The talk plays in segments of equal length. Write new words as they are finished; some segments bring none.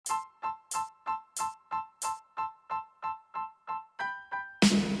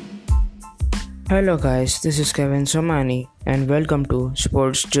Hello guys, this is Kevin Somani and welcome to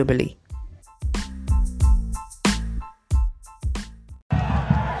Sports Jubilee.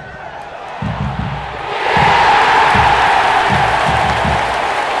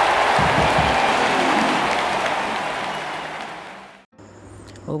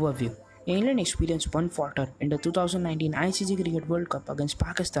 Overview. England experienced one falter in the 2019 ICC Cricket World Cup against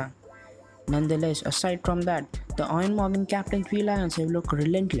Pakistan. Nonetheless, aside from that, the Ian Morgan captain Three Lions have looked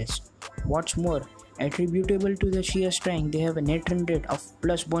relentless. What's more, attributable to the sheer strength, they have a net run rate of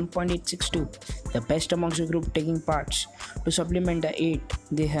plus 1.862, the best amongst the group taking parts, to supplement the 8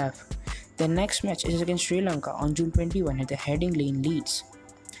 they have. The next match is against Sri Lanka on June 21 at the Headingley in Leeds.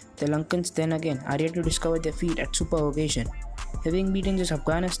 The Lankans then again are yet to discover their feet at super occasion. Having beaten just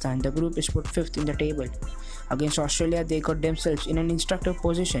Afghanistan, the group is put 5th in the table. Against Australia, they got themselves in an instructive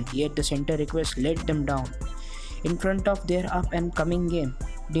position, yet the centre request let them down. In front of their up and coming game,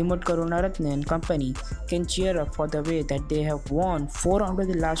 Dimuth Karunaratne and company can cheer up for the way that they have won 4 out of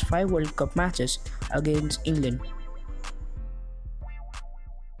the last 5 World Cup matches against England.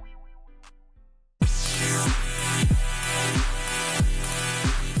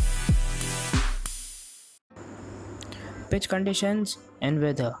 Pitch conditions and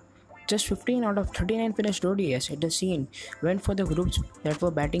weather. Just 15 out of 39 finished ODIs at the scene went for the groups that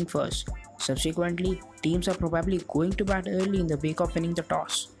were batting first. Subsequently, teams are probably going to bat early in the wake of winning the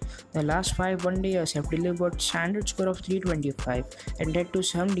toss. The last 5 one-dayers have delivered standard score of 325 and that to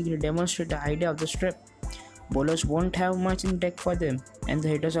some degree demonstrate the idea of the strip. Bowlers won't have much in deck for them and the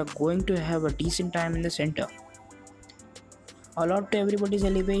hitters are going to have a decent time in the centre. Allowed to everybody's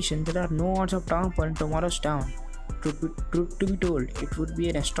elevation, there are no odds of downpour in tomorrow's down. Truth to be told, it would be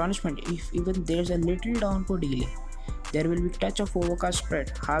an astonishment if even there's a little downpour delay. There will be touch of overcast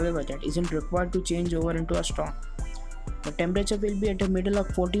spread, however that isn't required to change over into a storm. The temperature will be at the middle of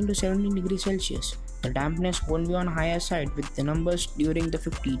 14 to 17 degrees Celsius. The dampness won't be on higher side with the numbers during the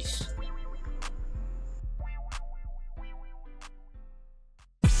 50s.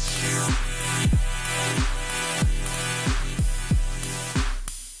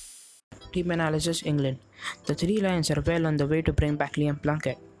 Team analysis. England. The Three Lions are well on the way to bring back Liam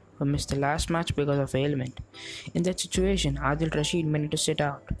Plunkett, who missed the last match because of ailment. In that situation, Adil Rashid may need to sit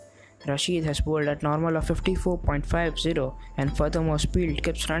out. Rashid has bowled at normal of 54.50 and furthermore speed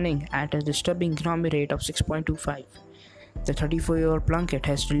keeps running at a disturbing economy rate of 6.25. The 34-year-old Plunkett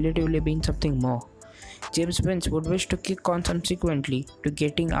has relatively been something more. James Vince would wish to kick on subsequently to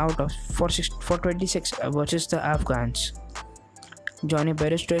getting out of 426 versus the Afghans. Johnny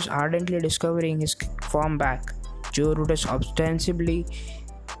Bairstow is ardently discovering his form back. Joe Root is ostensibly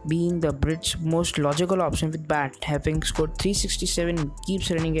being the Brits' most logical option with bat, having scored 367, keeps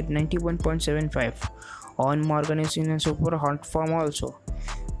running at 91.75. Ian Morgan is in a super hot form also.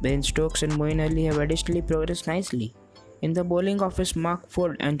 Ben Stokes and Moeen Ali have additionally progressed nicely. In the bowling office, Mark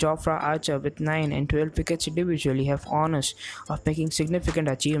Ford and Jofra Archer with 9 and 12 wickets individually have honours of making significant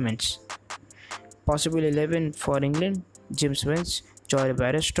achievements. Possible 11 for England: James Vince, Johnny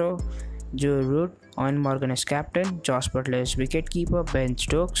Bairstow, Joe Root, Ian Morgan as captain, Josh Butler as wicketkeeper, Ben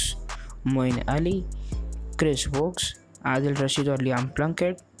Stokes, Moeen Ali, Chris Woakes, Adil Rashid or Liam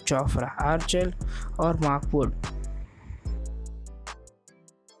Plunkett, Jofra Archer or Mark Wood.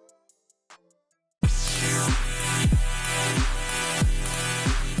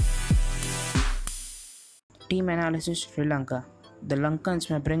 Team analysis. Sri Lanka. The Lankans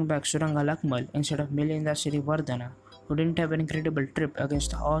may bring back Suranga Lakmal instead of Milinda Sirivardhana, who didn't have an incredible trip against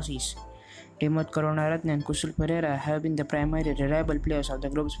the Aussies. Dimuth Karunaratne and Kusal Perera have been the primary reliable players of the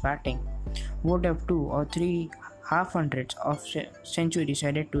group's batting. Would have 2 or 3 half-hundreds of centuries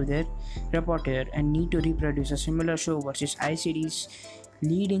added to their repertoire and need to reproduce a similar show versus ICD's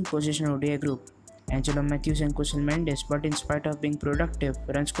leading position ODI group. Angelo Matthews and Kusal Mendes, but in spite of being productive,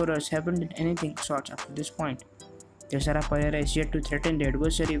 run scorers haven't done anything sorts up to this point. Tisara Perera is yet to threaten the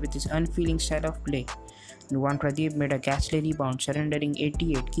adversary with his unfeeling style of play. Nuwan Pradeep made a ghastly rebound, surrendering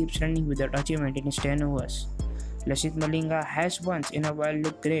 88, keeps running without achievement in his 10 overs. Lasith Malinga has once in a while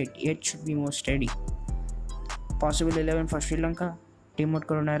looked great, yet should be more steady. Possible 11 for Sri Lanka: Dimuth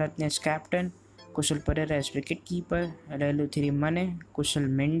Karunaratne as captain, Kusal Perera as wicketkeeper, Lelu Thirimane, Kusal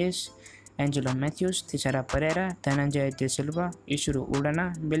Mendes, Angelo Matthews, Tisara Perera, Dhananjaya De Silva, Isuru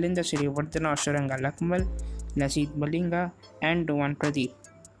Udana, Milinda Sirivardhana or Suranga Lakmal, Lasith Malinga, and Nuwan Pradeep.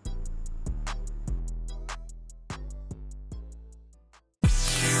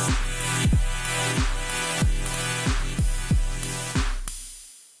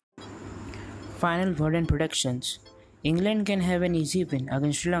 Final word and predictions. England can have an easy win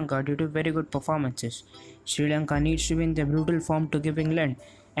against Sri Lanka due to very good performances. Sri Lanka needs to win their brutal form to give England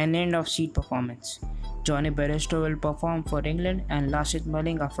An end of seed performance. Johnny Bairstow will perform for England and Lasith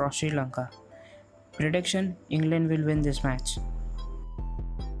Malinga for Sri Lanka. Prediction: England will win this match.